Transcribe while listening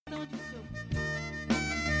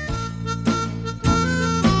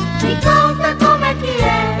Me conta como é que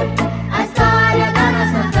é a história da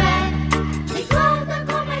nossa fé. Me conta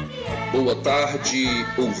como é que é. Boa tarde,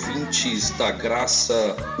 ouvintes da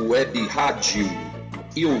Graça Web Rádio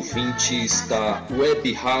e ouvintes da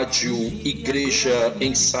Web Rádio Igreja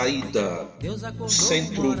em Saída. O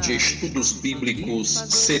Centro de Estudos Bíblicos,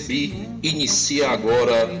 CEBI, inicia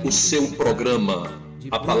agora o seu programa,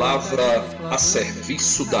 A Palavra a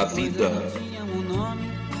Serviço da Vida.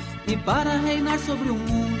 E para reinar sobre o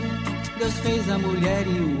mundo, Deus fez a mulher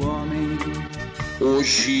e o homem.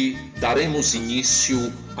 Hoje daremos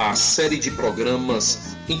início à série de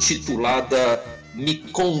programas intitulada Me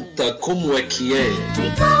Conta Como É Que É.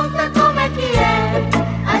 Me conta como é que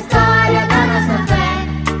é a história da nossa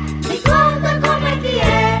fé. Me conta como é que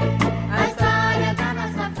é a história da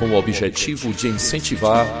nossa fé. Com o objetivo de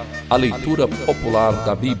incentivar a leitura popular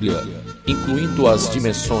da Bíblia, incluindo as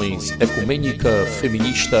dimensões ecumênica,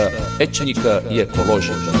 feminista, étnica e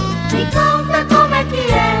ecológica. Me conta como é que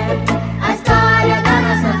é a história da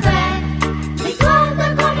nossa fé. Me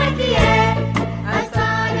conta como é que é a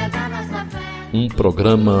história da nossa fé. Um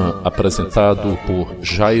programa apresentado por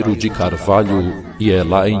Jairo de Carvalho e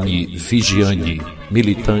Elaine Vigiani,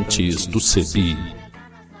 militantes do CEBI.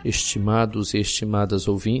 Estimados e estimadas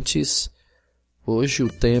ouvintes, hoje o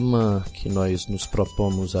tema que nós nos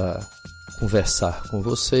propomos a conversar com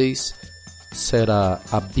vocês será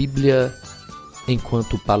a Bíblia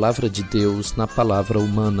enquanto palavra de Deus na palavra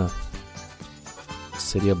humana.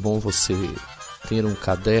 Seria bom você ter um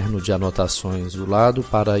caderno de anotações do lado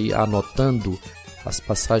para ir anotando as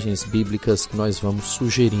passagens bíblicas que nós vamos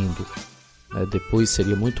sugerindo. Depois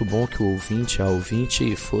seria muito bom que o ouvinte, a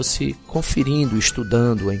ouvinte, fosse conferindo,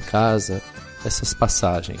 estudando em casa essas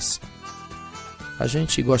passagens. A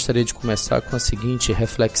gente gostaria de começar com a seguinte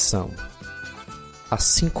reflexão.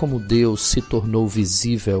 Assim como Deus se tornou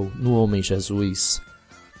visível no homem Jesus,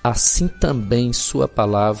 assim também sua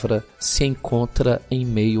palavra se encontra em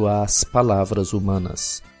meio às palavras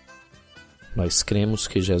humanas. Nós cremos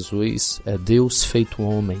que Jesus é Deus feito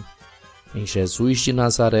homem. Em Jesus de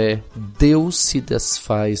Nazaré, Deus se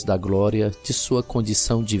desfaz da glória de sua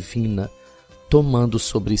condição divina, tomando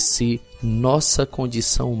sobre si nossa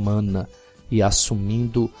condição humana e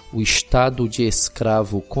assumindo o estado de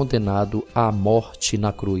escravo condenado à morte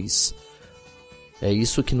na cruz. É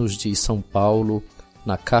isso que nos diz São Paulo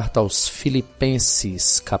na carta aos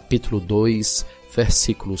Filipenses, capítulo 2,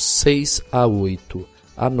 versículos 6 a 8.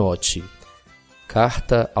 Anote.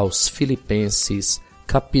 Carta aos Filipenses,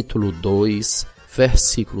 capítulo 2,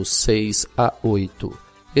 versículos 6 a 8.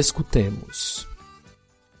 Escutemos.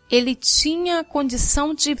 Ele tinha a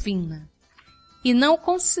condição divina e não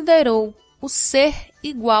considerou o ser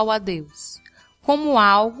igual a Deus como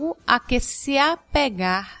algo a que se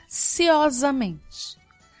apegar ciosamente,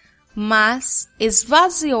 mas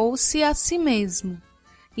esvaziou-se a si mesmo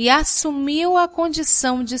e assumiu a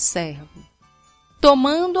condição de servo,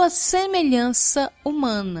 tomando a semelhança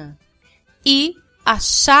humana e,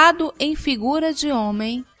 achado em figura de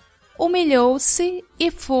homem, humilhou-se e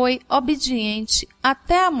foi obediente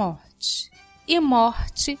até a morte, e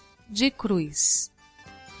morte de cruz.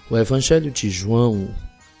 O Evangelho de João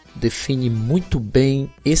define muito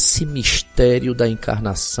bem esse mistério da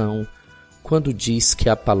encarnação quando diz que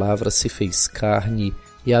a palavra se fez carne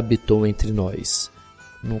e habitou entre nós.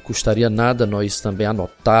 Não custaria nada nós também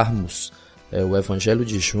anotarmos o Evangelho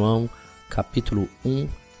de João, capítulo 1,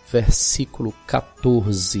 versículo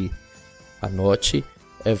 14. Anote,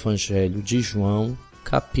 Evangelho de João,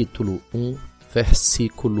 capítulo 1,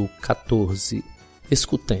 versículo 14.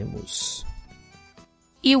 Escutemos.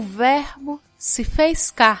 E o Verbo se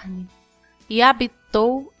fez carne e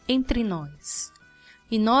habitou entre nós.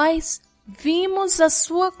 E nós vimos a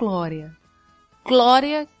sua glória,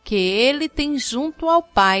 glória que ele tem junto ao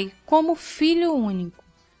Pai como Filho único,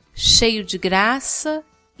 cheio de graça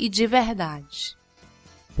e de verdade.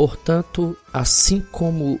 Portanto, assim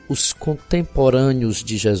como os contemporâneos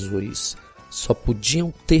de Jesus só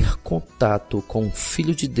podiam ter contato com o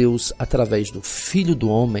Filho de Deus através do Filho do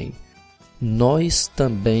Homem, nós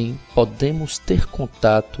também podemos ter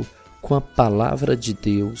contato com a palavra de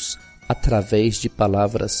Deus através de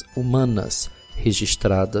palavras humanas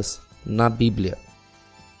registradas na Bíblia.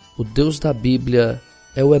 O Deus da Bíblia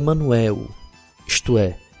é o Emanuel, isto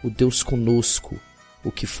é, o Deus conosco,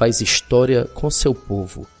 o que faz história com seu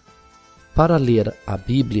povo. Para ler a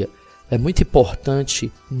Bíblia, é muito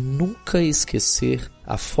importante nunca esquecer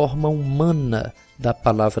a forma humana da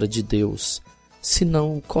palavra de Deus,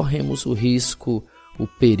 senão corremos o risco, o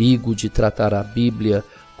perigo de tratar a Bíblia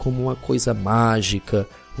como uma coisa mágica,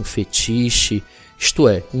 um fetiche, isto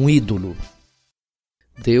é, um ídolo.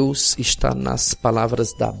 Deus está nas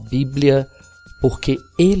palavras da Bíblia porque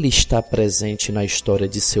Ele está presente na história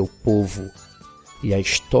de seu povo. E a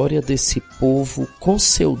história desse povo com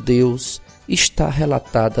seu Deus está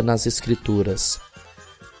relatada nas Escrituras.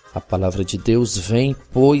 A palavra de Deus vem,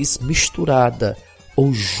 pois, misturada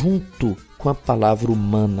ou junto com a palavra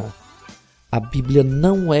humana. A Bíblia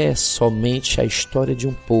não é somente a história de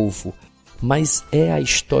um povo, mas é a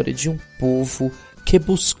história de um povo que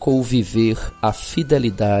buscou viver a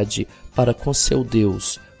fidelidade para com seu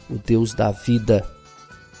Deus, o Deus da vida.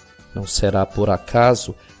 Não será por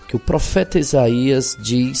acaso que o profeta Isaías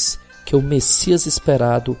diz que o Messias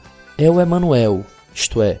esperado é o Emanuel,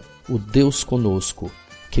 isto é, o Deus conosco,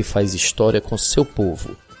 que faz história com seu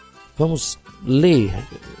povo. Vamos ler,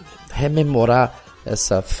 rememorar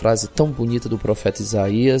essa frase tão bonita do profeta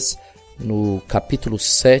Isaías no capítulo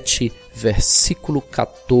 7, versículo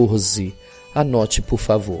 14. Anote, por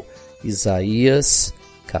favor. Isaías,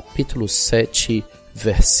 capítulo 7,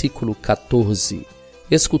 versículo 14.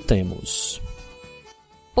 Escutemos.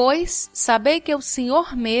 Pois sabei que o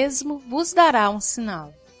Senhor mesmo vos dará um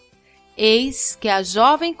sinal. Eis que a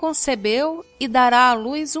jovem concebeu e dará à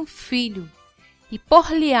luz um filho, e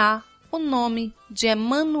por-lhe-á o nome de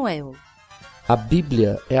Emanuel. A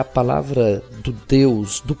Bíblia é a palavra do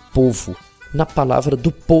Deus, do povo, na palavra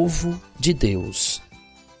do povo de Deus.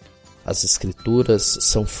 As Escrituras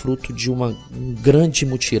são fruto de um grande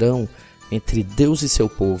mutirão entre Deus e seu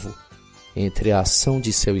povo, entre a ação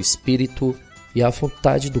de seu Espírito e a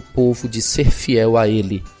vontade do povo de ser fiel a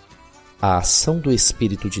Ele. A ação do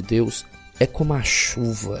Espírito de Deus é como a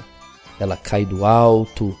chuva. Ela cai do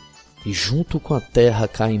alto e junto com a terra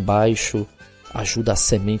cai embaixo, ajuda a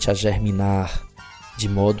semente a germinar, de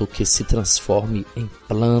modo que se transforme em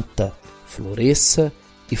planta, floresça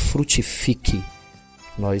e frutifique.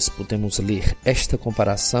 Nós podemos ler esta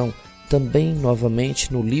comparação também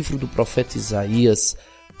novamente no livro do profeta Isaías,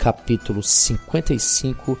 capítulo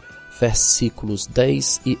 55, versículos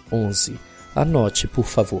 10 e 11. Anote, por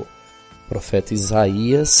favor. Profeta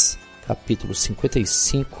Isaías, capítulo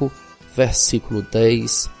 55, versículo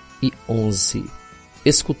 10 e 11.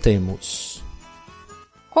 Escutemos.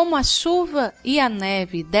 Como a chuva e a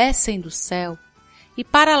neve descem do céu, e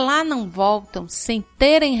para lá não voltam sem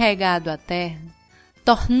terem regado a terra,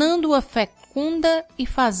 tornando-a fecunda e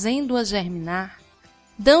fazendo-a germinar,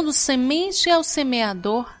 dando semente ao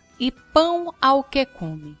semeador e pão ao que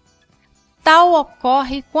come. Tal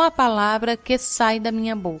ocorre com a palavra que sai da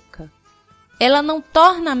minha boca. Ela não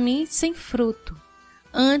torna a mim sem fruto,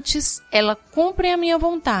 antes ela cumpre a minha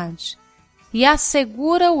vontade e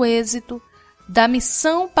assegura o êxito da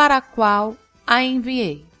missão para a qual a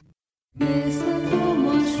enviei.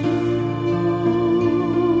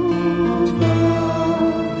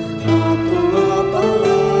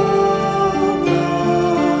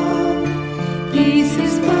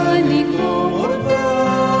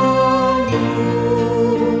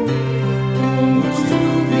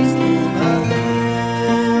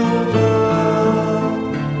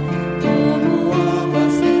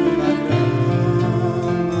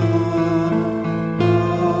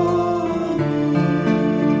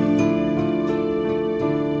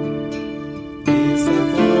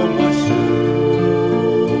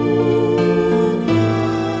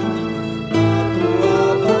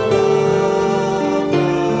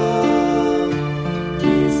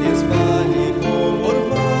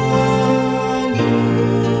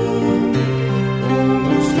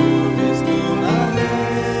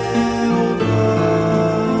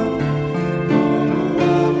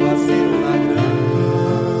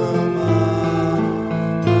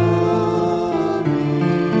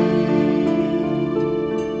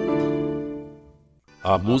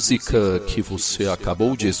 A música que você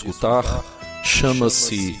acabou de escutar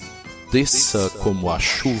chama-se Desça Como a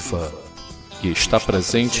Chuva e está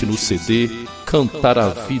presente no CD Cantar a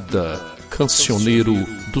Vida, Cancioneiro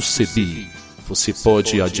do CEBI. Você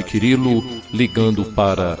pode adquiri-lo ligando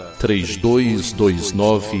para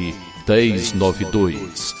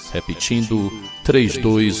 3229-1092, repetindo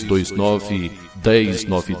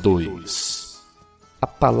 3229-1092. A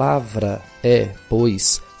palavra é,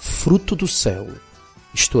 pois, fruto do céu,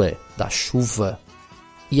 isto é, da chuva,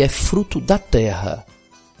 e é fruto da terra.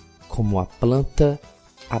 Como a planta,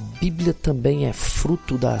 a Bíblia também é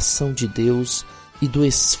fruto da ação de Deus e do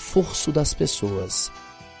esforço das pessoas.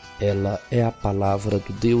 Ela é a palavra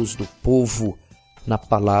do Deus do povo, na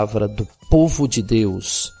palavra do povo de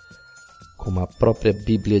Deus. Como a própria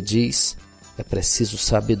Bíblia diz, é preciso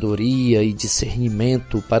sabedoria e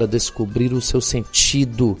discernimento para descobrir o seu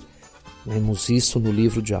sentido. Vemos isso no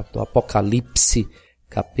livro do Apocalipse,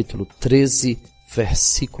 capítulo 13,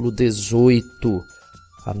 versículo 18.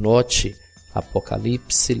 Anote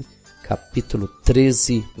Apocalipse, capítulo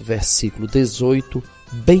 13, versículo 18,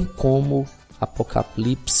 bem como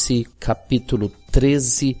Apocalipse, capítulo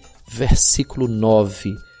 13, versículo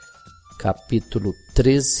 9. Capítulo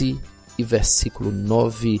 13 e versículo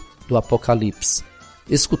 9 do Apocalipse.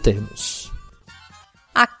 Escutemos.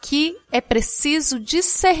 Aqui é preciso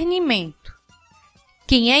discernimento.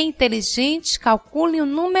 Quem é inteligente, calcule o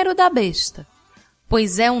número da besta,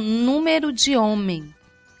 pois é um número de homem.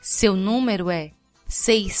 Seu número é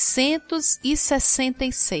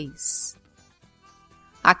 666.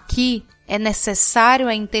 Aqui é necessário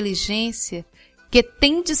a inteligência que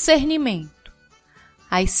tem discernimento.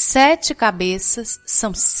 As 7 cabeças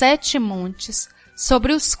são 7 montes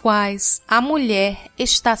sobre os quais a mulher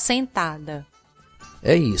está sentada.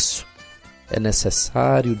 É isso. É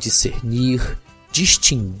necessário discernir,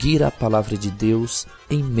 distinguir a palavra de Deus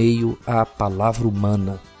em meio à palavra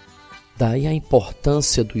humana. Daí a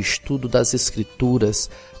importância do estudo das Escrituras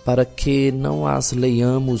para que não as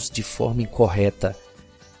leiamos de forma incorreta.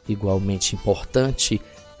 Igualmente importante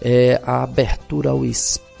é a abertura ao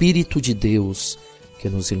Espírito de Deus, que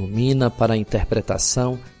nos ilumina para a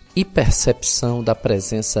interpretação e percepção da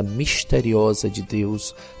presença misteriosa de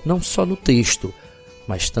Deus, não só no texto,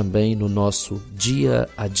 mas também no nosso dia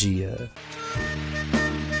a dia.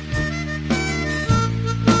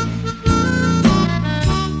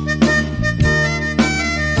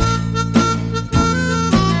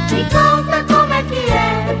 Me conta como é que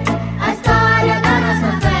é a história da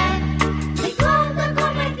nossa fé. Me conta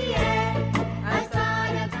como é que é a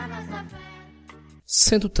história da nossa fé.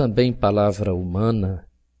 Sendo também palavra humana,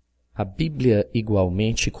 a Bíblia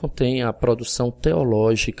igualmente contém a produção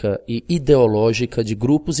teológica e ideológica de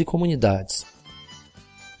grupos e comunidades.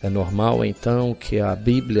 É normal, então, que a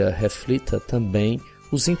Bíblia reflita também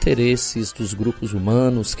os interesses dos grupos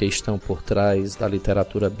humanos que estão por trás da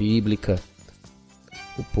literatura bíblica.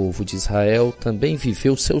 O povo de Israel também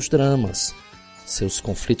viveu seus dramas, seus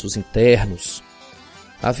conflitos internos.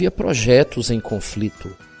 Havia projetos em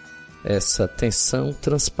conflito. Essa tensão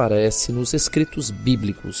transparece nos escritos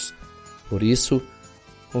bíblicos. Por isso,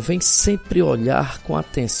 convém sempre olhar com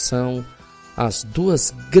atenção as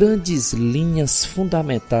 2 grandes linhas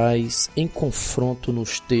fundamentais em confronto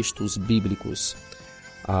nos textos bíblicos,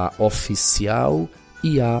 a oficial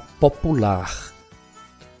e a popular.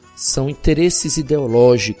 São interesses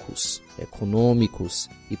ideológicos, econômicos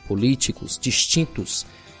e políticos distintos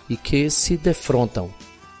e que se defrontam.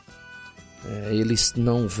 Eles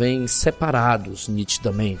não vêm separados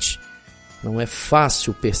nitidamente. Não é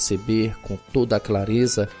fácil perceber com toda a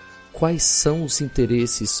clareza quais são os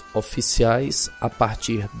interesses oficiais a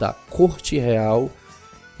partir da corte real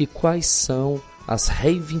e quais são as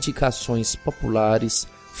reivindicações populares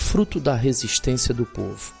fruto da resistência do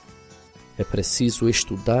povo. É preciso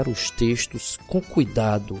estudar os textos com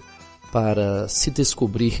cuidado para se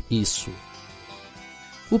descobrir isso.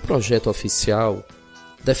 O projeto oficial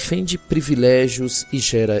defende privilégios e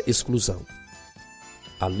gera exclusão.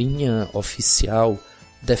 A linha oficial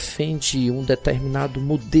defende um determinado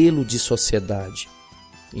modelo de sociedade.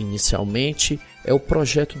 Inicialmente, é o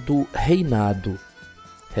projeto do reinado.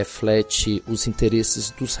 Reflete os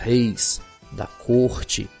interesses dos reis, da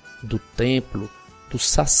corte, do templo, do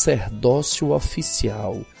sacerdócio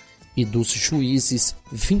oficial e dos juízes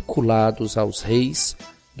vinculados aos reis,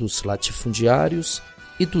 dos latifundiários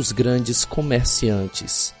e dos grandes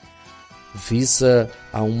comerciantes. Visa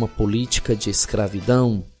a uma política de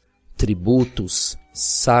escravidão, tributos,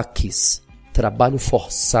 saques, trabalho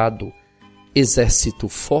forçado, exército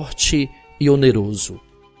forte e oneroso.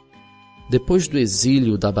 Depois do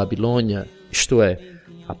exílio da Babilônia, isto é,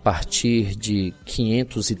 a partir de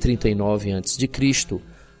 539 a.C.,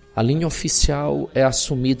 a linha oficial é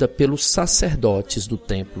assumida pelos sacerdotes do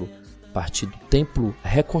templo, a partir do templo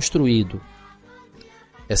reconstruído.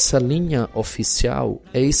 Essa linha oficial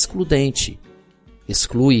é excludente,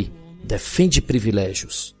 exclui, defende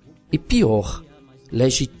privilégios e, pior,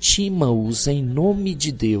 legitima-os em nome de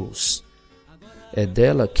Deus. É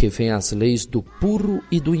dela que vêm as leis do puro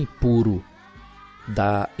e do impuro,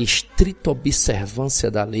 da estrita observância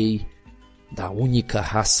da lei, da única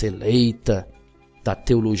raça eleita, da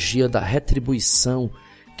teologia da retribuição,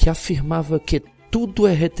 que afirmava que tudo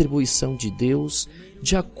é retribuição de Deus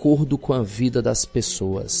de acordo com a vida das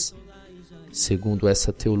pessoas. Segundo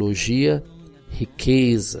essa teologia,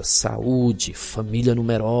 riqueza, saúde, família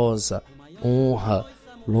numerosa, honra,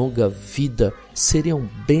 longa vida seriam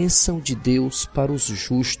bênção de Deus para os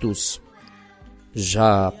justos.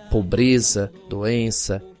 Já pobreza,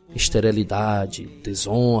 doença, esterilidade,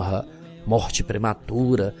 desonra, morte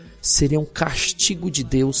prematura seriam castigo de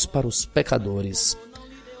Deus para os pecadores.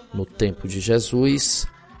 No tempo de Jesus,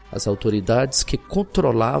 as autoridades que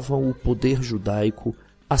controlavam o poder judaico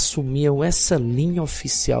assumiam essa linha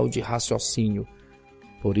oficial de raciocínio.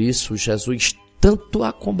 Por isso, Jesus tanto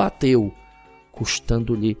a combateu,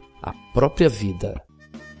 custando-lhe a própria vida.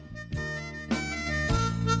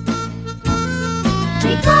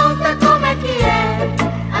 Me conta como é que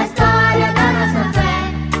é a história da nossa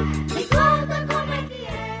fé. Me conta como é que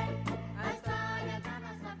é a história da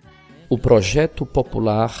nossa fé. O projeto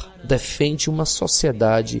popular defende uma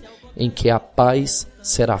sociedade em que a paz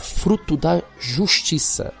será fruto da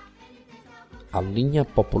justiça. A linha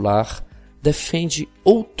popular defende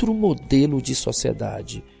outro modelo de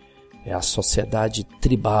sociedade. É a sociedade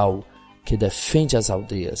tribal que defende as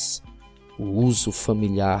aldeias, o uso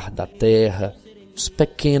familiar da terra, os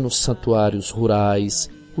pequenos santuários rurais,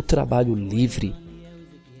 o trabalho livre.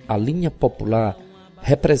 A linha popular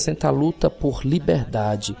representa a luta por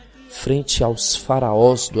liberdade frente aos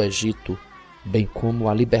faraós do Egito, bem como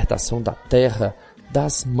a libertação da terra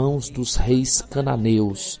das mãos dos reis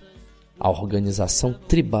cananeus, a organização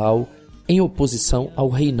tribal em oposição ao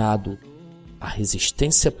reinado, a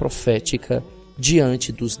resistência profética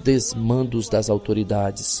diante dos desmandos das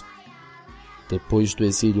autoridades. Depois do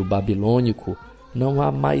exílio babilônico, não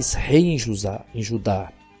há mais rei em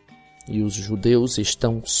Judá, e os judeus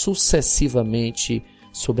estão sucessivamente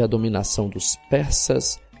sob a dominação dos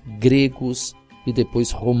persas, gregos e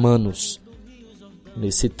depois romanos.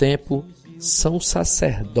 Nesse tempo, são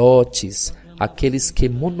sacerdotes aqueles que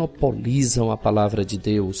monopolizam a palavra de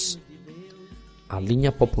Deus. A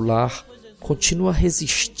linha popular continua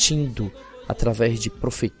resistindo através de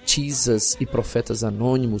profetisas e profetas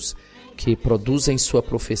anônimos que produzem sua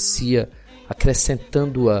profecia,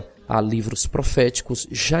 acrescentando-a a livros proféticos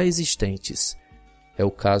já existentes. É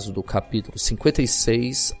o caso do capítulo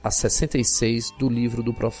 56 a 66 do livro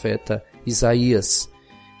do profeta Isaías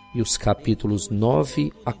e os capítulos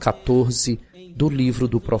 9 a 14 do livro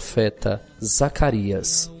do profeta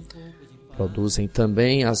Zacarias. Produzem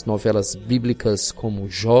também as novelas bíblicas como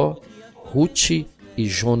Jó, Ruth e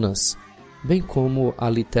Jonas, bem como a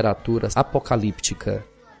literatura apocalíptica.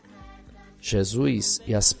 Jesus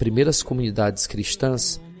e as primeiras comunidades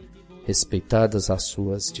cristãs, respeitadas as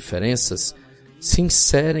suas diferenças, se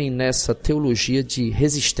inserem nessa teologia de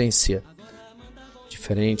resistência.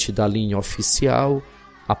 Diferente da linha oficial,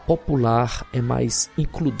 a popular é mais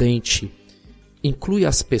includente, inclui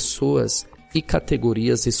as pessoas e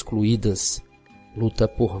categorias excluídas, luta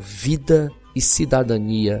por vida e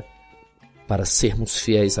cidadania. Para sermos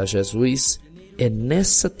fiéis a Jesus, é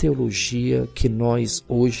nessa teologia que nós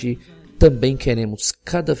hoje também queremos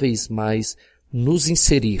cada vez mais nos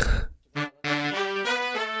inserir.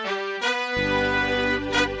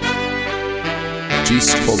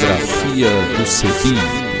 Discografia do CEBI.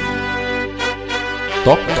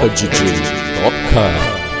 Toca, DJ,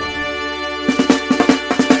 toca!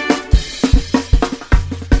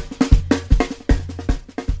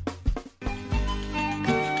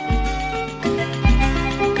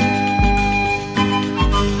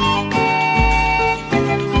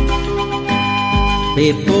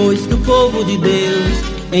 Depois que o povo de Deus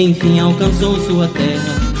enfim alcançou sua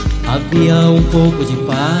terra, havia um pouco de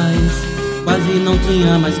paz, quase não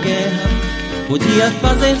tinha mais guerra, podia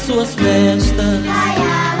fazer suas festas,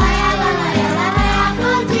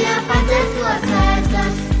 Podia fazer suas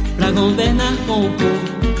festas. pra governar com o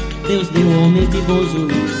povo. Deus deu homens de bom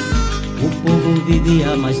juízo, o povo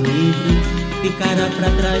vivia mais livre, ficara pra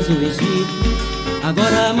trás o Egito,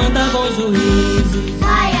 agora manda bons juízes.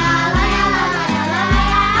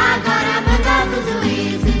 Agora manda os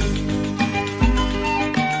juízes.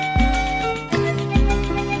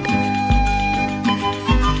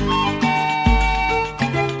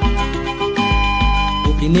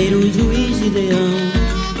 O primeiro juiz Gideão,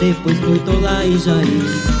 depois foi Tolá e Jair,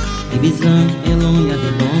 Ibizã, Elon e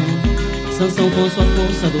Adedon, Sansão com sua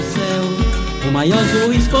força do céu, o maior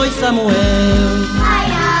juiz foi Samuel.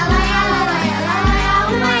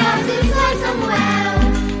 O maior juiz foi Samuel.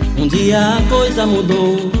 Um dia a coisa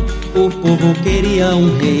mudou, o povo queria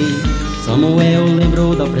um rei. Samuel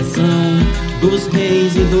lembrou da opressão dos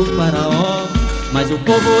reis e do faraó, mas o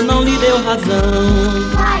povo não lhe deu razão.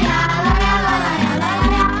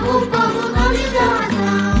 O povo não lhe deu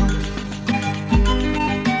razão.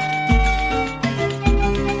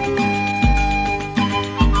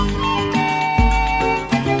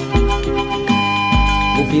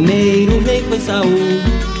 O primeiro rei foi Saul,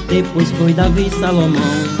 depois foi Davi e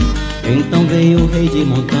Salomão. Então veio o rei de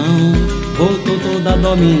montão, voltou toda a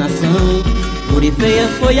dominação. Purifeia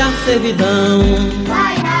foi a servidão.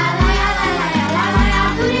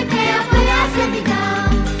 Purifeia foi a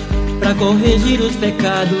servidão. Pra pra corrigir os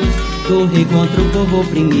pecados do rei contra o povo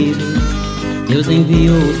oprimido. Deus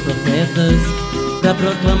enviou os profetas pra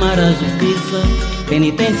proclamar a justiça,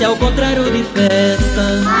 penitência ao contrário de festa.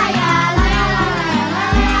 Laia, laia, laia,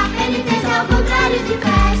 laia, penitência ao contrário de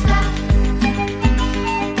festa.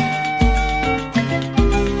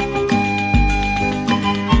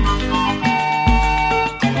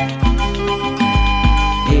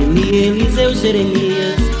 Eliseu,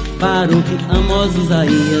 Jeremias, Baruque, Amós,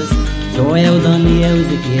 Isaías, Joel, Daniel,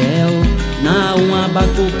 Ezequiel, Naum,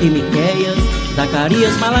 Abacuque, Miqueias,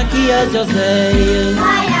 Zacarias, Malaquias e Oséias.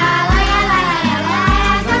 Laia, laia, laia,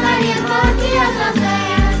 laia, Zacarias, Malaquias e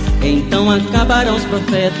Oséias. Então acabaram os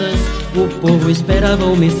profetas, o povo esperava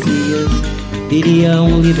o Messias. Viria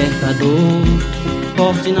um libertador,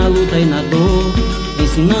 forte na luta e na dor,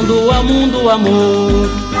 ensinando ao mundo o amor.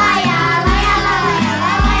 Laia, laia,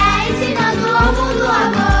 laia, laia, ensinando ao mundo o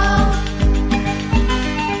amor.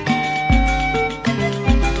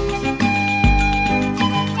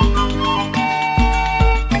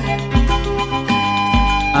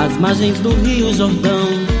 Às margens do rio Jordão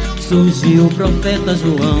surgiu o profeta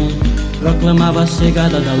João, proclamava a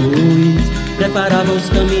chegada da luz, preparava os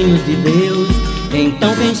caminhos de Deus.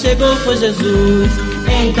 Então quem chegou foi Jesus,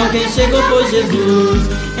 então quem chegou foi Jesus,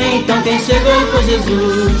 então quem chegou foi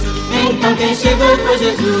Jesus, então quem chegou foi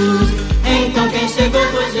Jesus, então quem chegou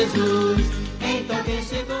foi Jesus, então quem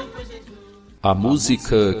chegou foi Jesus. A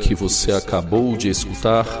música que você acabou de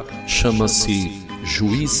escutar chama-se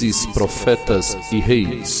Juízes, Profetas e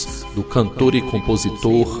Reis, do cantor e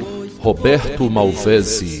compositor Roberto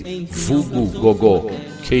Malvese, vulgo Gogó,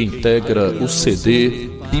 que integra o CD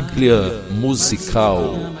Bíblia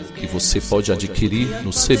Musical, que você pode adquirir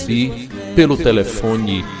no CEBI pelo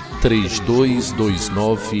telefone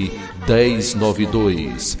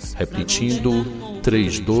 3229-1092, repetindo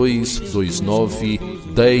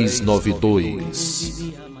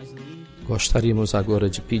 3229-1092. Gostaríamos agora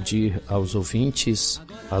de pedir aos ouvintes,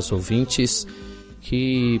 às ouvintes,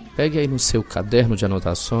 que pegue aí no seu caderno de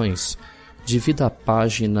anotações, divida a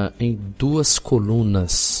página em 2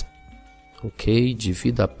 colunas, ok?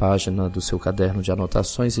 Divida a página do seu caderno de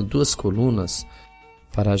anotações em 2 colunas,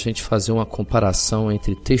 para a gente fazer uma comparação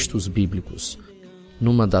entre textos bíblicos.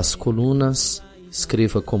 Numa das colunas,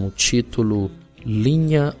 escreva como título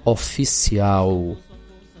Linha Oficial.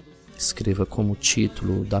 Escreva como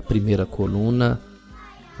título da primeira coluna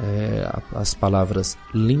as palavras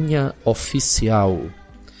Linha Oficial.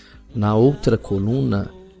 Na outra coluna,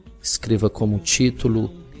 escreva como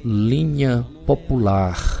título Linha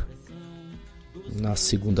Popular. Na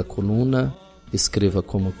segunda coluna, escreva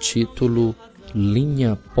como título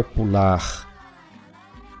Linha Popular.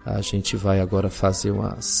 A gente vai agora fazer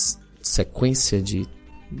uma sequência de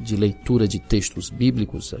leitura de textos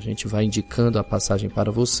bíblicos. A gente vai indicando a passagem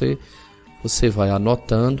para você, você vai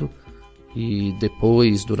anotando e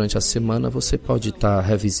depois, durante a semana, você pode estar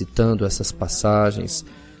revisitando essas passagens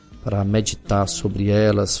para meditar sobre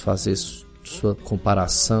elas, fazer sua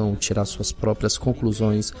comparação, tirar suas próprias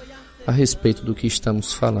conclusões a respeito do que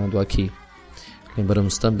estamos falando aqui.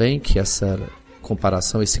 Lembramos também que essa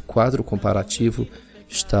comparação, esse quadro comparativo,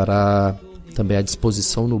 estará também à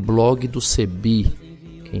disposição no blog do CEBI.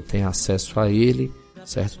 Quem tem acesso a ele,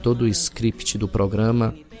 certo? Todo o script do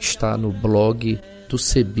programa está no blog do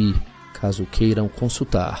CEBI, caso queiram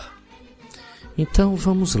consultar. Então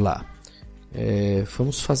vamos lá.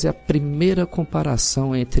 Vamos fazer a primeira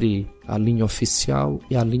comparação entre a linha oficial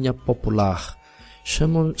e a linha popular.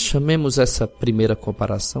 Chamemos essa primeira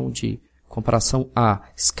comparação de comparação A.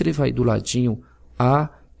 Escreva aí do ladinho A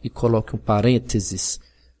e coloque um parênteses,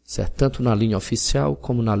 certo? Tanto na linha oficial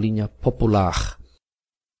como na linha popular.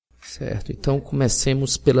 Certo, então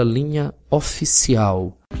comecemos pela linha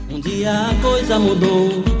oficial. Um dia a coisa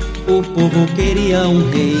mudou, o povo queria um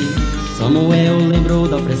rei. Samuel lembrou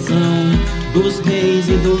da opressão dos reis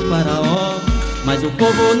e do faraó, mas o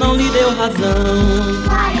povo não lhe deu razão.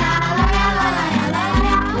 Laia, laia, laia,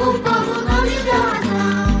 laia, o povo não lhe deu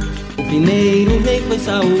razão. O primeiro rei foi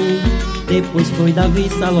Saul, depois foi Davi e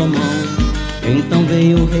Salomão. Então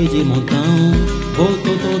veio o rei de montão,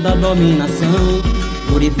 voltou toda a dominação.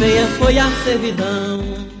 Pura e feia foi a servidão.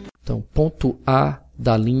 Então, ponto A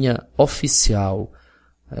da linha oficial.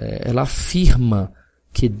 Ela afirma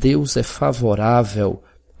que Deus é favorável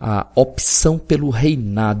à opção pelo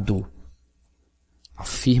reinado.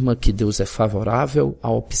 Afirma que Deus é favorável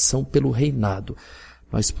à opção pelo reinado.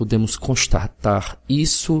 Nós podemos constatar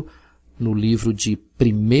isso no livro de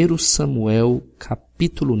 1 Samuel,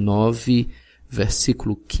 capítulo 9,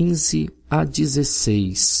 versículo 15 a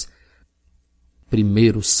 16.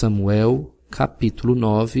 1 Samuel, capítulo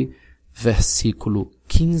 9, versículo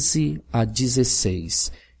 15 a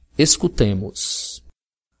 16. Escutemos.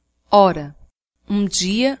 Ora, um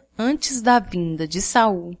dia antes da vinda de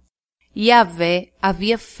Saul, Yahvé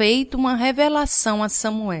havia feito uma revelação a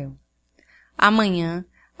Samuel. Amanhã,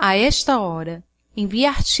 a esta hora,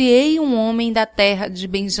 enviar-te-ei um homem da terra de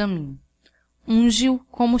Benjamim. Unge-o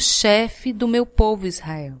como chefe do meu povo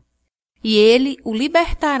Israel, e ele o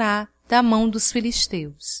libertará da mão dos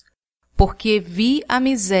filisteus, porque vi a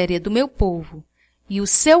miséria do meu povo, e o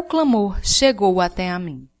seu clamor chegou até a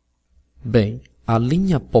mim. Bem, a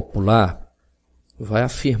linha popular vai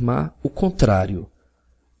afirmar o contrário.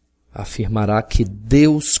 Afirmará que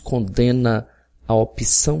Deus condena a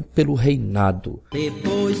opção pelo reinado.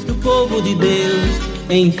 Depois que o povo de Deus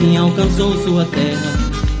enfim alcançou sua terra,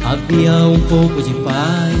 havia um pouco de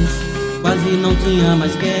paz, quase não tinha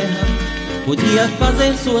mais guerra, podia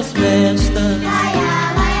fazer suas festas.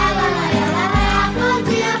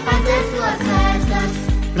 Podia fazer suas festas.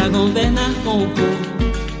 Pra governar com o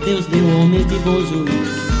povo, Deus deu homens de bom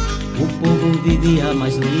juízo. O povo vivia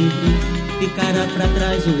mais livre, ficara pra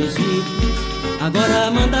trás o Egito, agora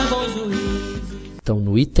manda bom juízo. Então,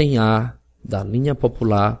 no item A da linha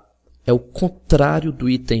popular, é o contrário do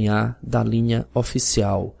item A da linha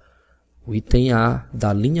oficial. O item A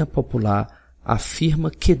da linha popular afirma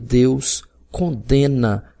que Deus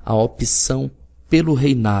condena a opção pelo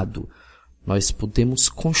reinado. Nós podemos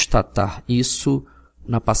constatar isso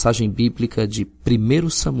na passagem bíblica de 1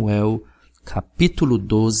 Samuel, capítulo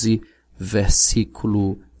 12,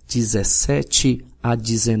 versículo 17 a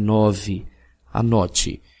 19.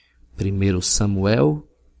 Anote, 1 Samuel,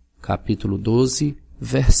 capítulo 12,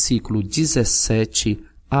 versículo 17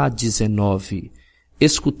 a 19.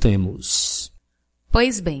 Escutemos.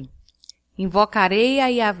 Pois bem, invocarei a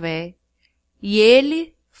Yahvé, e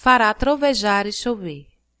ele fará trovejar e chover.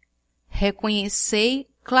 Reconhecei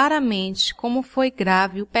claramente como foi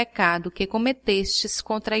grave o pecado que cometestes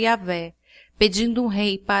contra Yahvé, pedindo um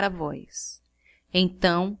rei para vós.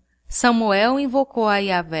 Então Samuel invocou a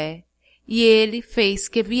Yahvé, e ele fez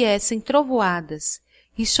que viessem trovoadas,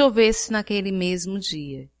 e chovesse naquele mesmo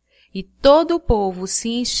dia. E todo o povo se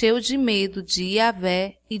encheu de medo de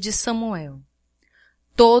Yahvé e de Samuel.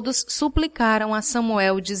 Todos suplicaram a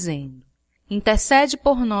Samuel, dizendo: intercede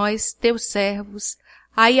por nós, teus servos,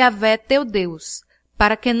 a Yahvé teu Deus,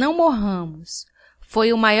 para que não morramos.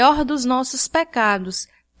 Foi o maior dos nossos pecados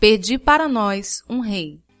pedir para nós um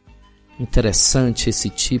rei. Interessante esse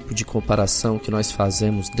tipo de comparação que nós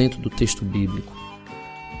fazemos dentro do texto bíblico.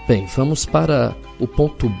 Bem, vamos para o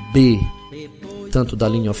ponto B, tanto da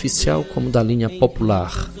linha oficial como da linha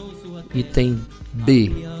popular. Item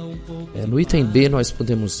B. No item B nós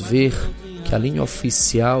podemos ver que a linha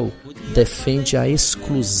oficial defende a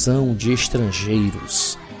exclusão de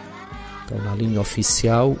estrangeiros. Então, na linha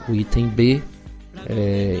oficial, o item B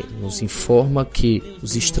nos informa que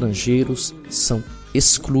os estrangeiros são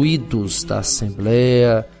excluídos da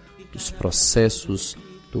Assembleia, dos processos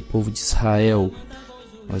do povo de Israel.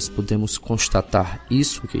 Nós podemos constatar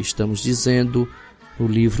isso que estamos dizendo no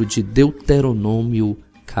livro de Deuteronômio,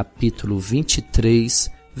 capítulo 23,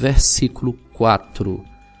 versículo 4.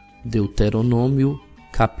 Deuteronômio,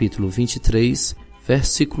 capítulo 23,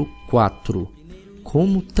 versículo 4.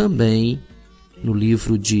 Como também no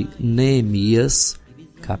livro de Neemias,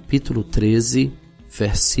 capítulo 13,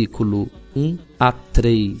 versículo 1 a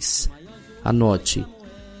 3. Anote,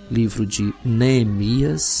 livro de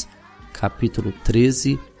Neemias, capítulo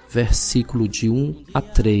 13, versículo de 1 a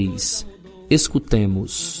 3.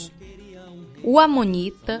 Escutemos. O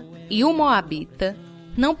amonita e o moabita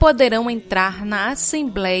não poderão entrar na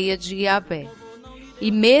Assembleia de Yahvé,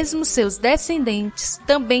 e mesmo seus descendentes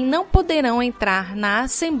também não poderão entrar na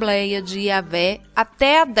Assembleia de Yahvé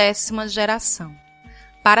até a 10ª geração,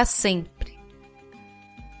 para sempre.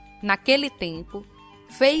 Naquele tempo,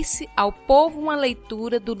 fez-se ao povo uma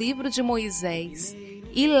leitura do livro de Moisés,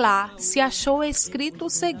 e lá se achou escrito o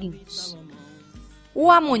seguinte: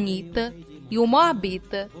 o amonita e o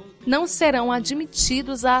moabita não serão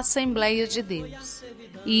admitidos à Assembleia de Deus,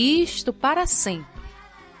 e isto para sempre,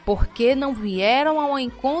 porque não vieram ao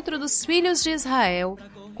encontro dos filhos de Israel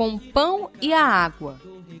com o pão e a água.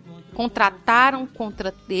 Contrataram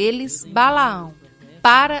contra eles Balaão,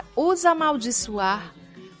 para os amaldiçoar,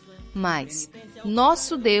 mas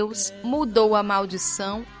nosso Deus mudou a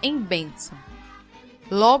maldição em bênção.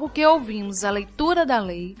 Logo que ouvimos a leitura da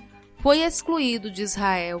lei, foi excluído de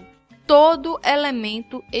Israel todo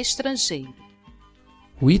elemento estrangeiro.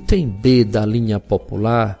 O item B da linha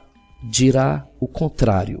popular dirá o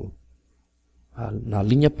contrário. Na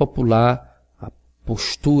linha popular, a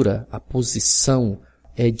postura, a posição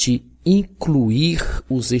é de incluir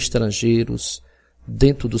os estrangeiros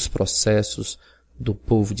dentro dos processos do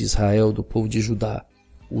povo de Israel, do povo de Judá.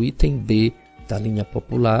 O item B da linha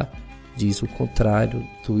popular diz o contrário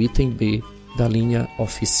do item B da linha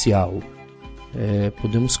oficial.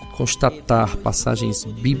 Podemos constatar passagens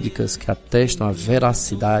bíblicas que atestam a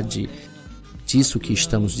veracidade disso que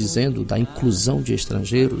estamos dizendo, da inclusão de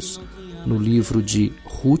estrangeiros, no livro de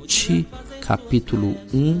Ruth, capítulo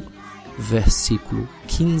 1, versículo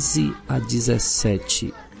 15 a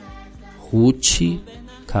 17. Ruth,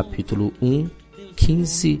 capítulo 1,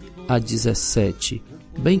 15 a 17,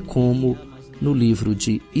 bem como no livro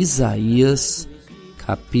de Isaías,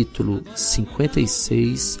 capítulo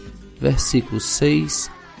 56, versículos 6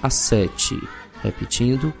 a 7.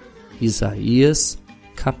 Repetindo, Isaías,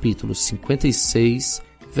 capítulo 56,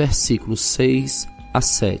 versículos 6 a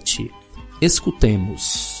 7.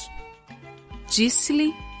 Escutemos.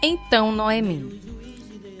 Disse-lhe então Noemi: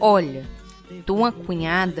 Olha, tua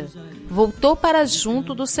cunhada voltou para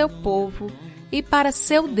junto do seu povo e para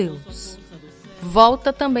seu Deus.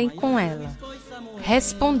 Volta também com ela.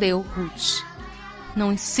 Respondeu Ruth: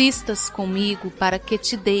 Não insistas comigo para que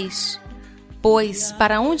te deixe, pois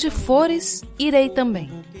para onde fores, irei também.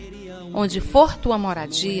 Onde for tua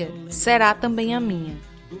moradia, será também a minha.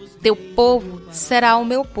 Teu povo será o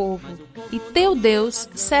meu povo, e teu Deus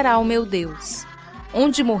será o meu Deus.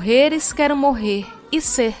 Onde morreres, quero morrer e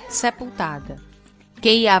ser sepultada. Que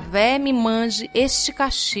Yahvé me mande este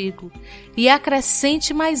castigo e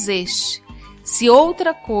acrescente mais este, se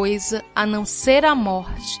outra coisa, a não ser a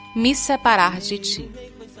morte, me separar de ti.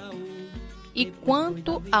 E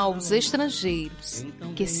quanto aos estrangeiros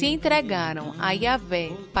que se entregaram a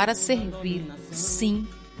Yahvé para servi-lo, sim,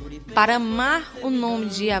 para amar o nome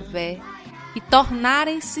de Yahvé e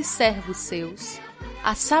tornarem-se servos seus,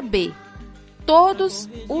 a saber, todos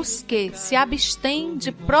os que se abstêm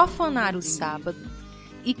de profanar o sábado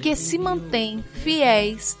e que se mantêm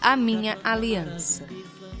fiéis à minha aliança.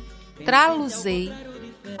 Trá-los-ei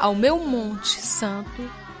ao meu monte santo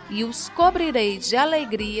e os cobrirei de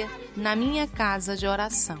alegria na minha casa de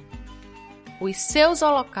oração. Os seus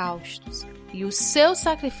holocaustos e os seus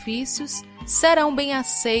sacrifícios serão bem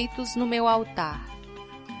aceitos no meu altar.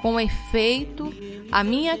 Com efeito, a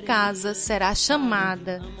minha casa será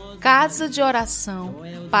chamada casa de oração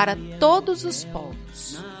para todos os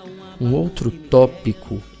povos. Um outro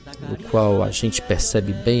tópico no qual a gente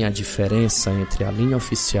percebe bem a diferença entre a linha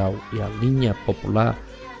oficial e a linha popular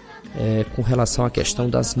é com relação à questão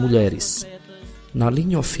das mulheres. Na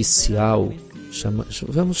linha oficial,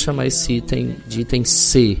 vamos chamar esse item de item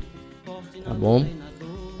C, tá bom?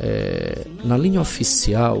 Na linha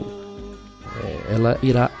oficial, ela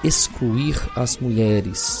irá excluir as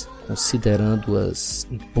mulheres, considerando-as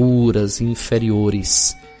impuras e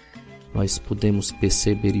inferiores. Nós podemos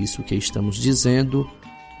perceber isso que estamos dizendo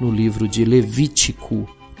no livro de Levítico,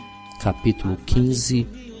 capítulo 15,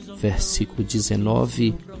 versículo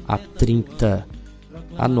 19 a 30.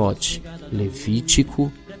 Anote,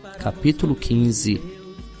 Levítico, capítulo 15,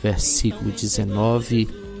 versículo 19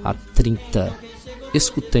 a 30.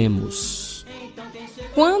 Escutemos.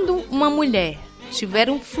 Quando uma mulher tiver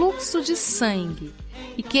um fluxo de sangue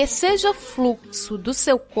e que seja fluxo do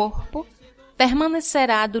seu corpo,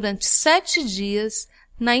 permanecerá durante 7 dias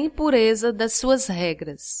na impureza das suas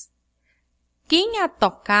regras. Quem a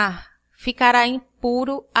tocar ficará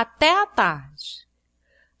impuro até a tarde.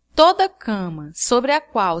 Toda cama sobre a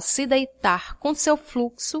qual se deitar com seu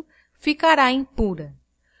fluxo ficará impura.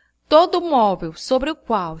 Todo móvel sobre o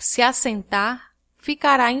qual se assentar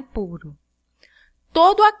ficará impuro.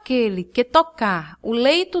 Todo aquele que tocar o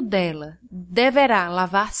leito dela deverá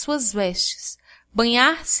lavar suas vestes,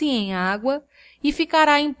 banhar-se em água e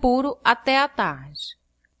ficará impuro até a tarde.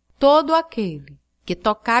 Todo aquele que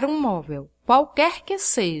tocar um móvel, qualquer que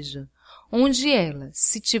seja, onde ela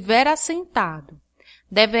se tiver assentado,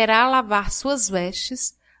 deverá lavar suas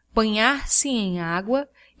vestes, banhar-se em água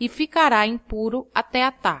e ficará impuro até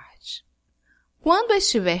a tarde. Quando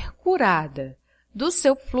estiver curada do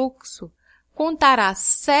seu fluxo, contará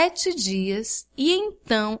 7 dias e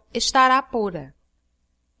então estará pura.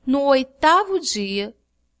 No 8º dia,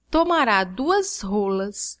 tomará 2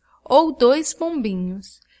 rolas ou 2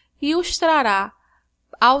 pombinhos e os trará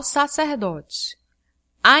ao sacerdote,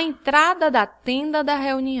 à entrada da tenda da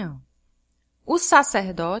reunião. O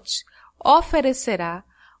sacerdote oferecerá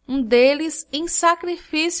um deles em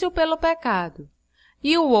sacrifício pelo pecado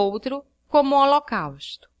e o outro como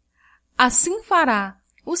holocausto. Assim fará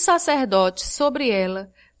o sacerdote sobre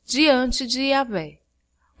ela diante de Yahvé,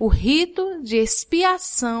 o rito de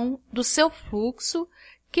expiação do seu fluxo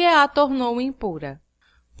que a tornou impura.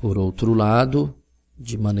 Por outro lado,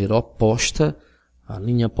 de maneira oposta, A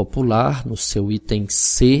linha popular, no seu item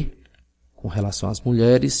C, com relação às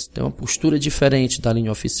mulheres, tem uma postura diferente da linha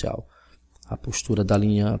oficial. A postura da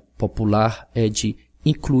linha popular é de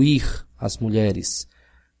incluir as mulheres,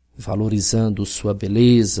 valorizando sua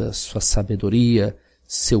beleza, sua sabedoria,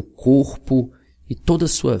 seu corpo e toda a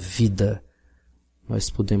sua vida. Nós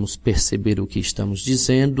podemos perceber o que estamos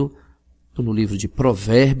dizendo no livro de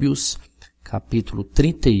Provérbios, capítulo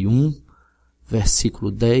 31, versículo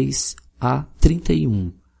 10 a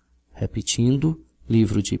 31. Repetindo,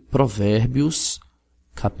 livro de Provérbios,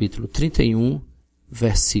 capítulo 31,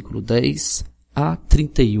 versículo 10 a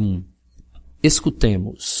 31.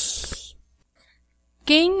 Escutemos.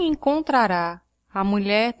 Quem encontrará a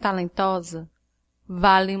mulher talentosa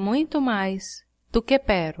vale muito mais do que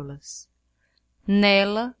pérolas.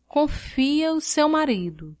 Nela confia o seu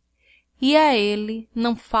marido, e a ele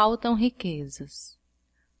não faltam riquezas.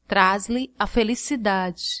 Traz-lhe a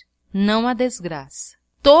felicidade, não a desgraça,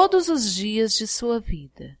 todos os dias de sua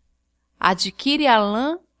vida. Adquire a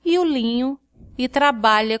lã e o linho e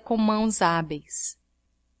trabalha com mãos hábeis.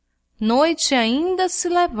 Noite ainda se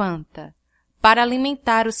levanta para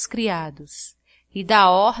alimentar os criados e dá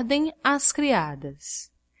ordem às criadas.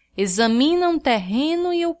 Examina um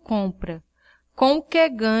terreno e o compra. Com o que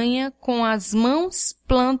ganha, com as mãos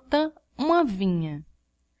planta uma vinha.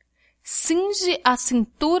 Cinge a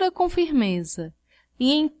cintura com firmeza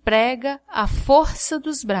e emprega a força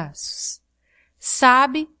dos braços.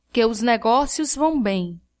 Sabe que os negócios vão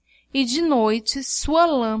bem e de noite sua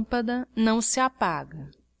lâmpada não se apaga.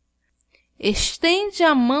 Estende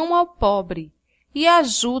a mão ao pobre e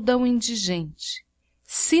ajuda o indigente.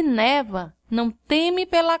 Se neva, não teme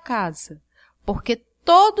pela casa, porque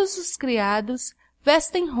todos os criados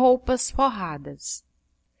vestem roupas forradas.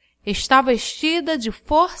 Está vestida de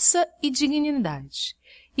força e dignidade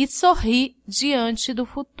e sorri diante do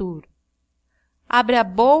futuro. Abre a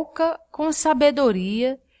boca com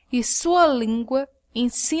sabedoria e sua língua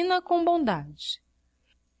ensina com bondade.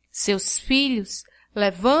 Seus filhos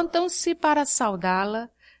levantam-se para saudá-la,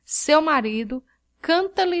 seu marido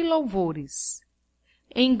canta-lhe louvores.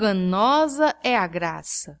 Enganosa é a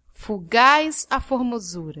graça, fugaz a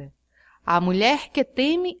formosura. A mulher que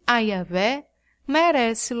teme a Yahvé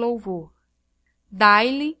merece louvor.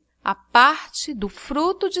 Dai-lhe a parte do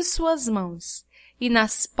fruto de suas mãos, e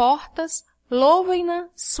nas portas louvem-na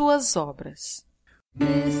suas obras.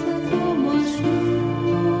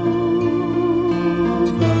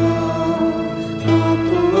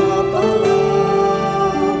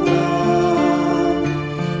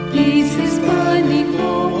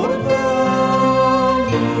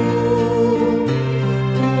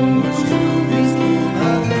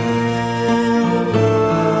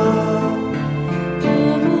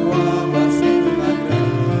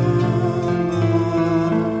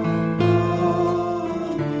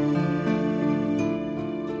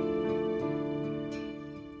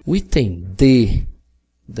 O item D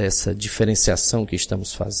dessa diferenciação que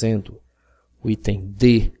estamos fazendo, o item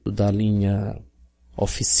D da linha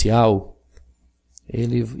oficial,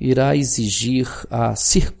 ele irá exigir a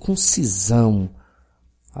circuncisão,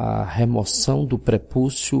 a remoção do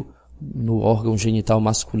prepúcio no órgão genital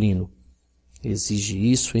masculino. Exige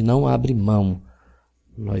isso e não abre mão.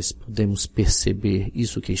 Nós podemos perceber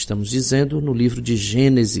isso que estamos dizendo no livro de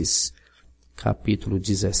Gênesis, capítulo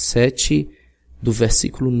 17, do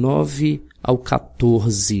versículo 9 ao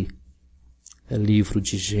 14. É livro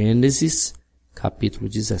de Gênesis, capítulo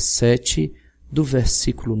 17, do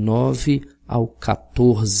versículo 9 ao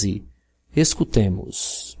 14.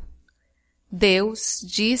 Escutemos. Deus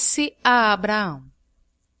disse a Abraão: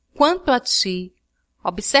 Quanto a ti,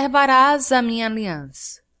 observarás a minha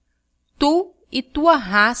aliança, tu e tua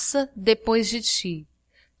raça depois de ti,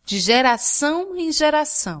 de geração em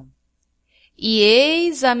geração. E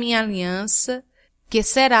eis a minha aliança, que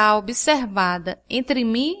será observada entre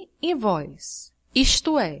mim e vós,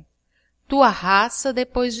 isto é, tua raça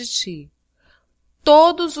depois de ti.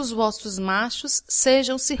 Todos os vossos machos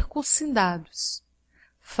sejam circuncidados.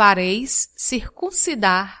 Fareis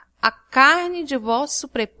circuncidar a carne de vosso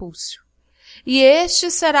prepúcio, e este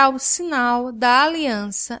será o sinal da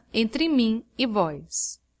aliança entre mim e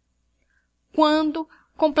vós. Quando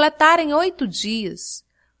completarem 8 dias,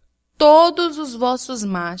 todos os vossos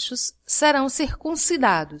machos serão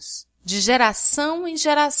circuncidados, de geração em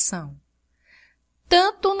geração.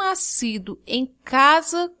 Tanto o nascido em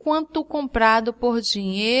casa quanto o comprado por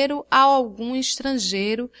dinheiro a algum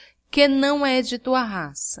estrangeiro que não é de tua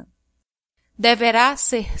raça. Deverá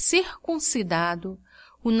ser circuncidado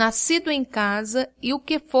o nascido em casa e o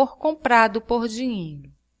que for comprado por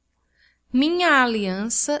dinheiro. Minha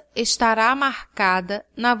aliança estará marcada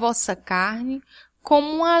na vossa carne como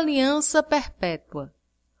uma aliança perpétua.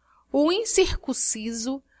 O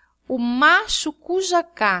incircunciso, o macho cuja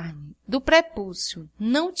carne do prepúcio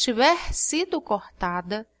não tiver sido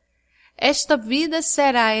cortada, esta vida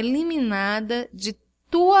será eliminada de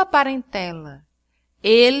tua parentela.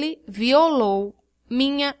 Ele violou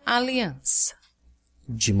minha aliança.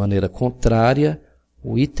 De maneira contrária,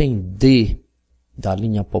 o item D da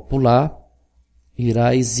linha popular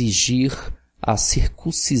irá exigir a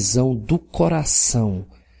circuncisão do coração,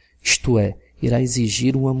 isto é, irá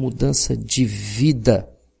exigir uma mudança de vida.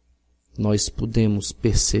 Nós podemos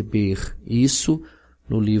perceber isso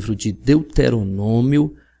no livro de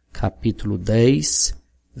Deuteronômio, capítulo 10,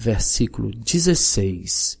 versículo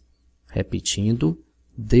 16. Repetindo,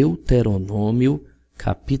 Deuteronômio,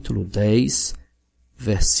 capítulo 10,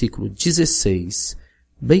 versículo 16,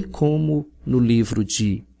 bem como no livro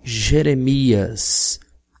de Jeremias,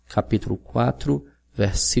 capítulo 4,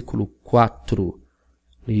 versículo 4,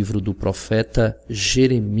 livro do profeta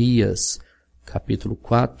Jeremias, capítulo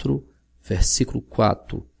 4, versículo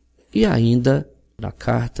 4, e ainda na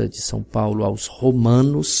carta de São Paulo aos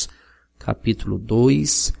Romanos, capítulo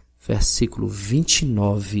 2, versículo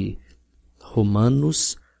 29.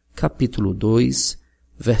 Romanos, capítulo 2,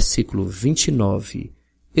 versículo 29.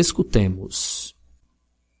 Escutemos.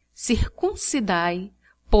 Circuncidai,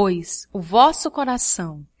 pois, o vosso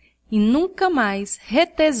coração, e nunca mais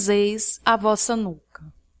retezeis a vossa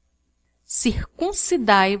nuca.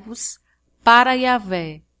 Circuncidai-vos para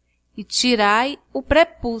Yahvé, e tirai o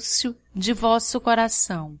prepúcio de vosso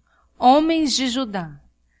coração, homens de Judá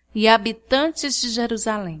e habitantes de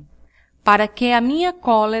Jerusalém, para que a minha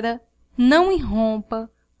cólera não irrompa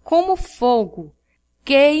como fogo,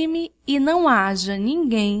 queime e não haja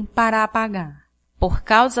ninguém para apagar, por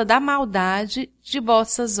causa da maldade de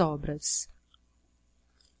vossas obras.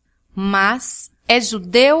 Mas é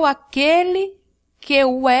judeu aquele que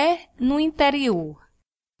o é no interior,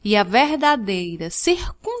 e a verdadeira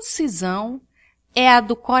circuncisão é a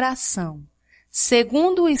do coração,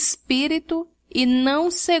 segundo o Espírito e não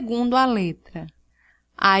segundo a letra.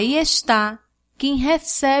 Aí está quem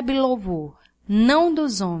recebe louvor, não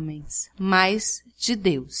dos homens, mas de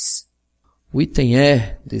Deus. O item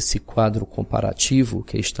E desse quadro comparativo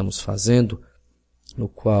que estamos fazendo, no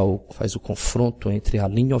qual faz o confronto entre a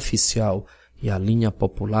linha oficial e a linha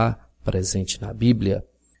popular presente na Bíblia,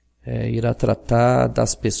 irá tratar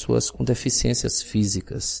das pessoas com deficiências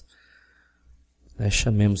físicas.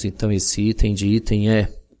 Chamemos então esse item de item E.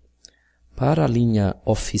 Para a linha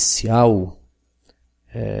oficial,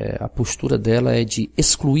 a postura dela é de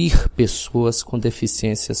excluir pessoas com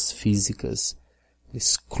deficiências físicas.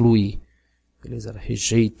 Exclui, ela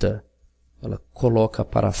rejeita, ela coloca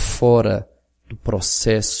para fora do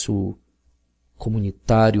processo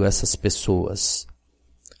comunitário essas pessoas.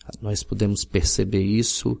 Nós podemos perceber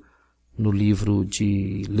isso no livro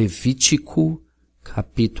de Levítico,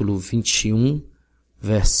 capítulo 21,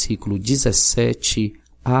 versículo 17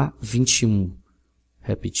 a 21.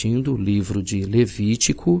 Repetindo, livro de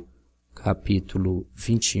Levítico, capítulo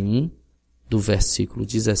 21, do versículo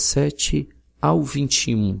 17 ao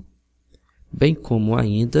 21. Bem como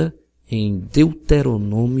ainda em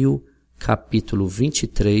Deuteronômio, capítulo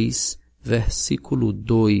 23, versículo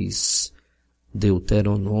 2.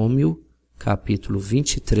 Deuteronômio, capítulo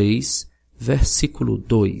 23, versículo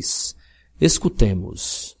 2.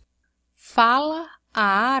 Escutemos. Fala a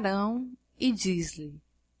Arão e diz-lhe: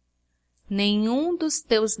 nenhum dos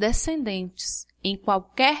teus descendentes, em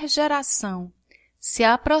qualquer geração, se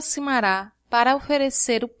aproximará para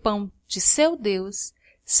oferecer o pão de seu Deus,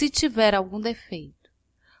 se tiver algum defeito.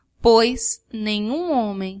 Pois nenhum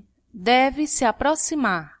homem deve se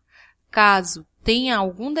aproximar, caso tenha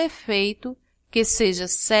algum defeito, que seja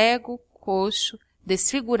cego, coxo,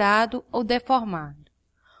 desfigurado ou deformado.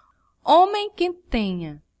 Homem que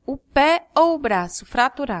tenha o pé ou o braço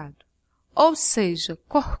fraturado, ou seja,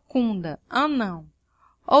 corcunda, anão,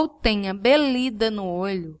 ou tenha belida no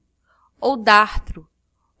olho, ou dartro,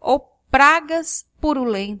 ou pragas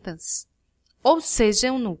purulentas, ou seja,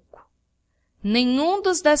 eunuco. Nenhum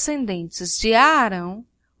dos descendentes de Arão,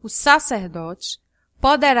 o sacerdote,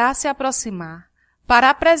 poderá se aproximar para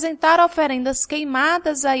apresentar oferendas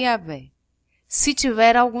queimadas a Yahvé, se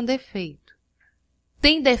tiver algum defeito.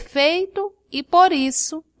 Tem defeito e, por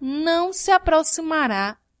isso, não se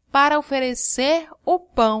aproximará para oferecer o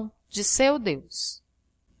pão de seu Deus.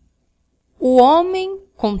 O homem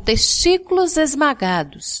com testículos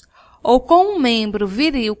esmagados ou com um membro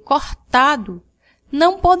viril cortado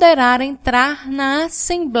não poderá entrar na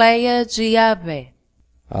Assembleia de Yahvé.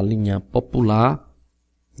 A linha popular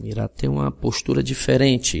irá ter uma postura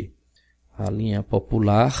diferente. A linha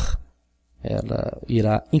popular ela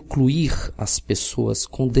irá incluir as pessoas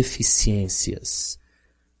com deficiências.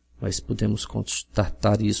 Nós podemos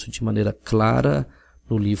constatar isso de maneira clara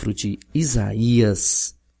no livro de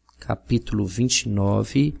Isaías, capítulo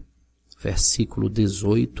 29, versículo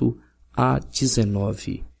 18 a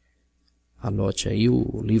 19. Anote aí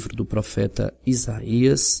o livro do profeta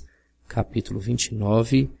Isaías, capítulo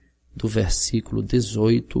 29, do versículo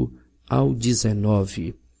 18 ao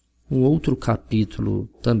 19. Um outro capítulo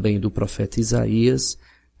também do profeta Isaías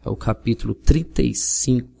é o capítulo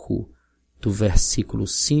 35, do versículo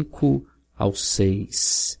 5 ao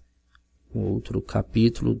 6. Um outro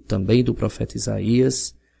capítulo também do profeta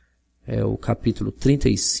Isaías é o capítulo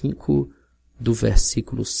 35, do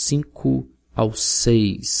versículo 5 ao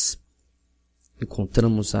 6.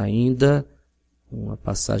 Encontramos ainda uma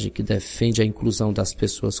passagem que defende a inclusão das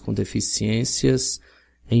pessoas com deficiências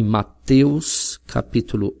em Mateus,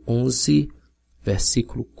 capítulo 11,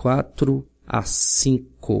 versículo 4 a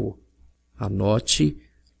 5. Anote,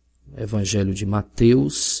 Evangelho de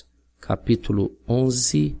Mateus, capítulo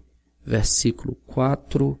 11, versículo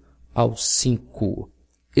 4 ao 5.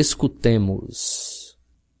 Escutemos.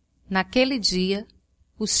 Naquele dia,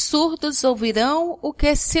 os surdos ouvirão o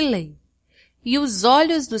que se lê, e os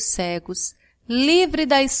olhos dos cegos, livre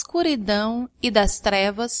da escuridão e das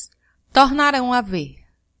trevas, tornarão a ver.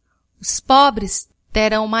 Os pobres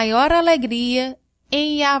terão maior alegria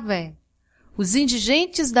em Yahvé. Os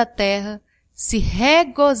indigentes da terra se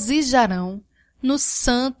regozijarão no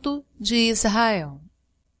Santo de Israel.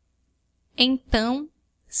 Então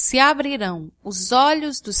se abrirão os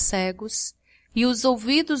olhos dos cegos e os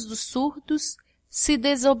ouvidos dos surdos se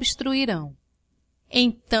desobstruirão.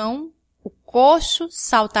 Então o coxo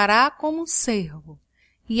saltará como um cervo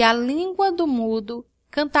e a língua do mudo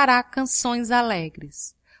cantará canções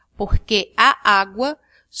alegres. Porque a água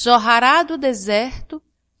jorrará do deserto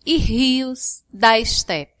e rios da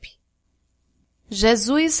estepe.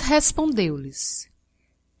 Jesus respondeu-lhes: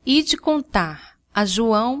 Ide contar a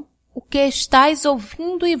João o que estáis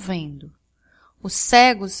ouvindo e vendo. Os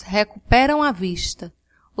cegos recuperam a vista,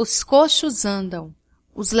 os coxos andam,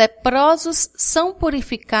 os leprosos são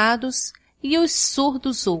purificados e os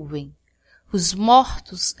surdos ouvem. Os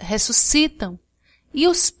mortos ressuscitam e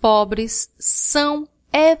os pobres são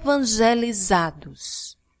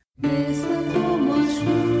evangelizados. Desça como a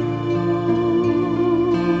chuva,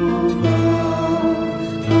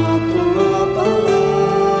 a tua palavra,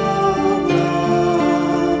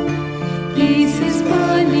 que se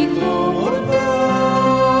espalhe como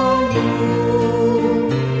orvalho,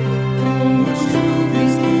 como as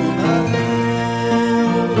chuvas na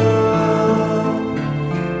relva,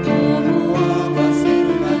 como o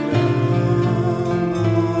aguaceiro na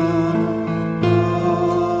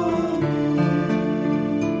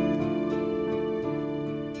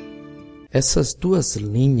Essas duas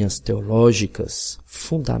linhas teológicas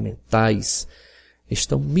fundamentais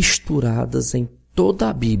estão misturadas em toda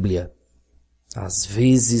a Bíblia. Às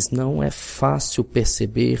vezes não é fácil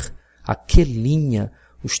perceber a que linha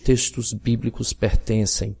os textos bíblicos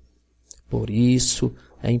pertencem. Por isso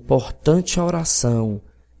é importante a oração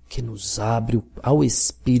que nos abre ao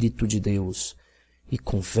Espírito de Deus e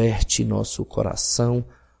converte nosso coração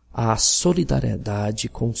à solidariedade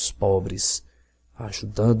com os pobres,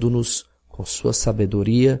 ajudando-nos com sua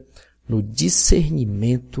sabedoria no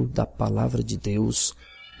discernimento da palavra de Deus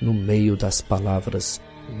no meio das palavras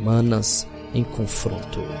humanas em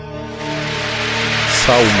confronto.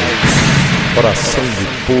 Salmos, oração do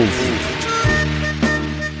povo.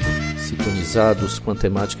 Sintonizados com a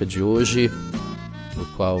temática de hoje, no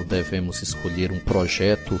qual devemos escolher um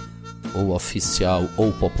projeto ou oficial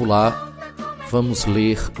ou popular, vamos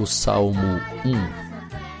ler o Salmo 1.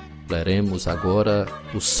 Leremos agora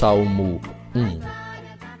o Salmo 1.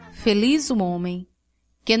 Feliz o homem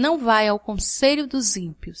que não vai ao conselho dos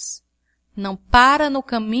ímpios, não para no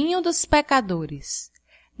caminho dos pecadores,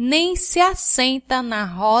 nem se assenta na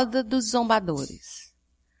roda dos zombadores.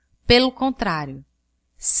 Pelo contrário,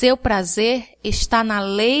 seu prazer está na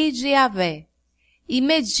lei de Yahvé, e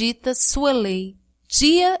medita sua lei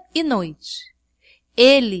dia e noite.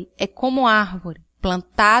 Ele é como árvore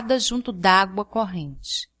plantada junto d'água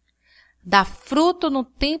corrente. Dá fruto no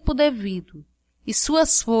tempo devido, e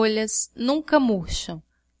suas folhas nunca murcham.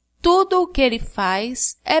 Tudo o que ele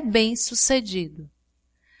faz é bem-sucedido.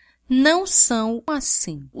 Não são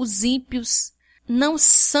assim. Os ímpios não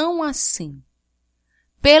são assim.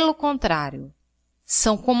 Pelo contrário,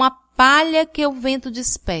 são como a palha que o vento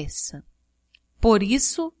dispersa. Por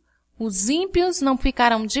isso, os ímpios não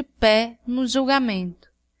ficarão de pé no julgamento,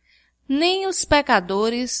 nem os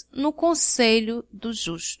pecadores no conselho dos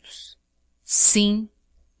justos. Sim,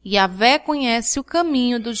 Yahvé conhece o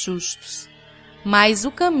caminho dos justos, mas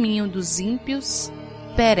o caminho dos ímpios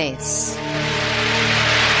perece.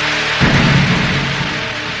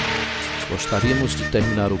 Gostaríamos de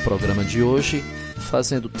terminar o programa de hoje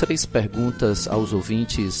fazendo 3 perguntas aos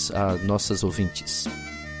ouvintes, a nossas ouvintes.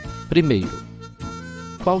 Primeiro,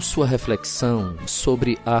 qual sua reflexão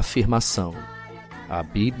sobre a afirmação: a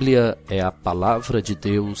Bíblia é a palavra de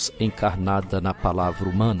Deus encarnada na palavra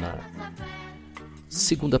humana?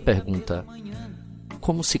 Segunda pergunta,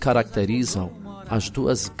 como se caracterizam as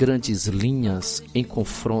 2 grandes linhas em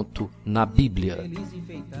confronto na Bíblia?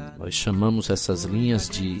 Nós chamamos essas linhas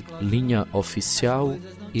de linha oficial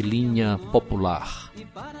e linha popular.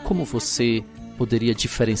 Como você poderia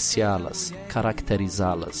diferenciá-las,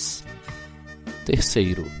 caracterizá-las?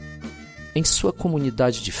 Terceiro, em sua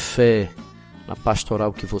comunidade de fé, na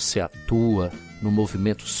pastoral que você atua, no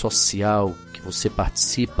movimento social que você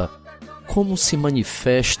participa, como se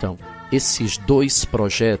manifestam esses 2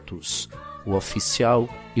 projetos, o oficial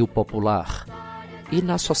e o popular? E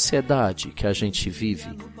na sociedade que a gente vive,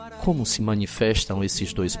 como se manifestam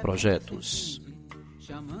esses 2 projetos?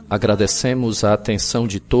 Agradecemos a atenção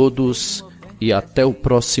de todos e até o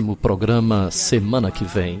próximo programa semana que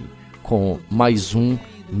vem, com mais um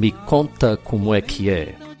Me Conta Como É Que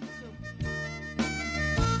É.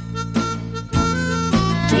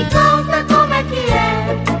 Me conta como é que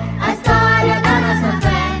é a história da nossa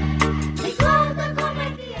fé. Me conta como é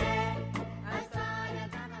que é a história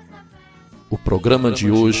da nossa fé. O programa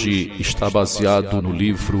de hoje está baseado no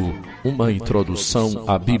livro Uma Introdução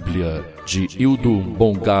à Bíblia, de Hildo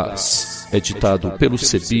Bongás, editado pelo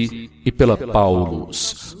CEBI e pela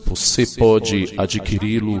Paulus. Você pode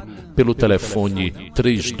adquiri-lo pelo telefone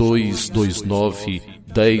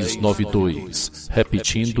 3229-1092,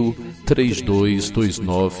 repetindo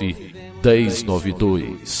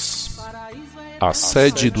 3229-1092. A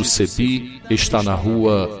sede do CEBI está na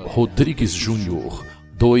rua Rodrigues Júnior,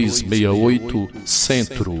 268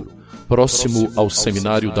 Centro, próximo ao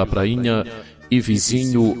Seminário da Prainha e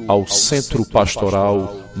vizinho ao Centro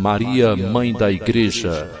Pastoral Maria Mãe da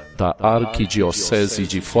Igreja, da Arquidiocese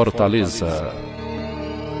de Fortaleza.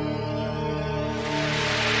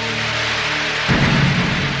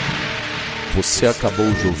 Você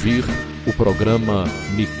acabou de ouvir o programa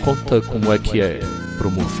Me Conta Como É Que É,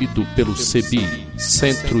 promovido pelo CEBI,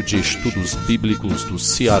 Centro de Estudos Bíblicos do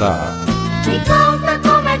Ceará. Me conta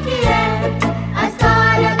como é que é a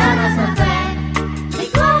história da nossa fé. Me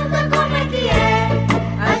conta como é que é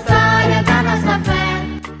a história da nossa fé.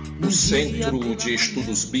 O Centro de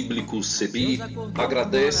Estudos Bíblicos CEBI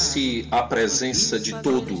agradece a presença de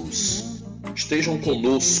todos. Estejam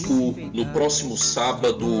conosco no próximo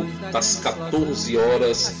sábado, das 14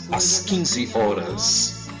 horas às 15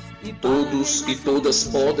 horas. Todos e todas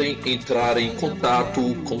podem entrar em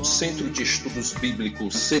contato com o Centro de Estudos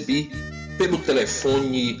Bíblicos CEBI pelo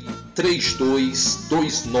telefone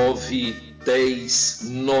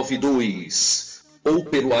 3229-1092 ou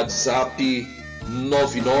pelo WhatsApp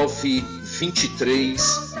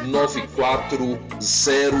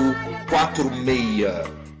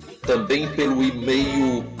 992394046. Também pelo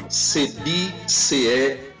e-mail cebi.org.br.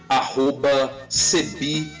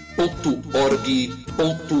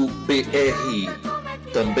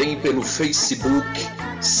 Também pelo Facebook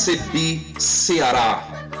CEBI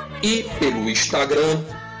Ceará e pelo Instagram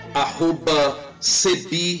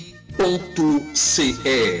 @cebi.ce.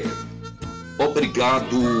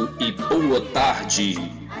 Obrigado e boa tarde.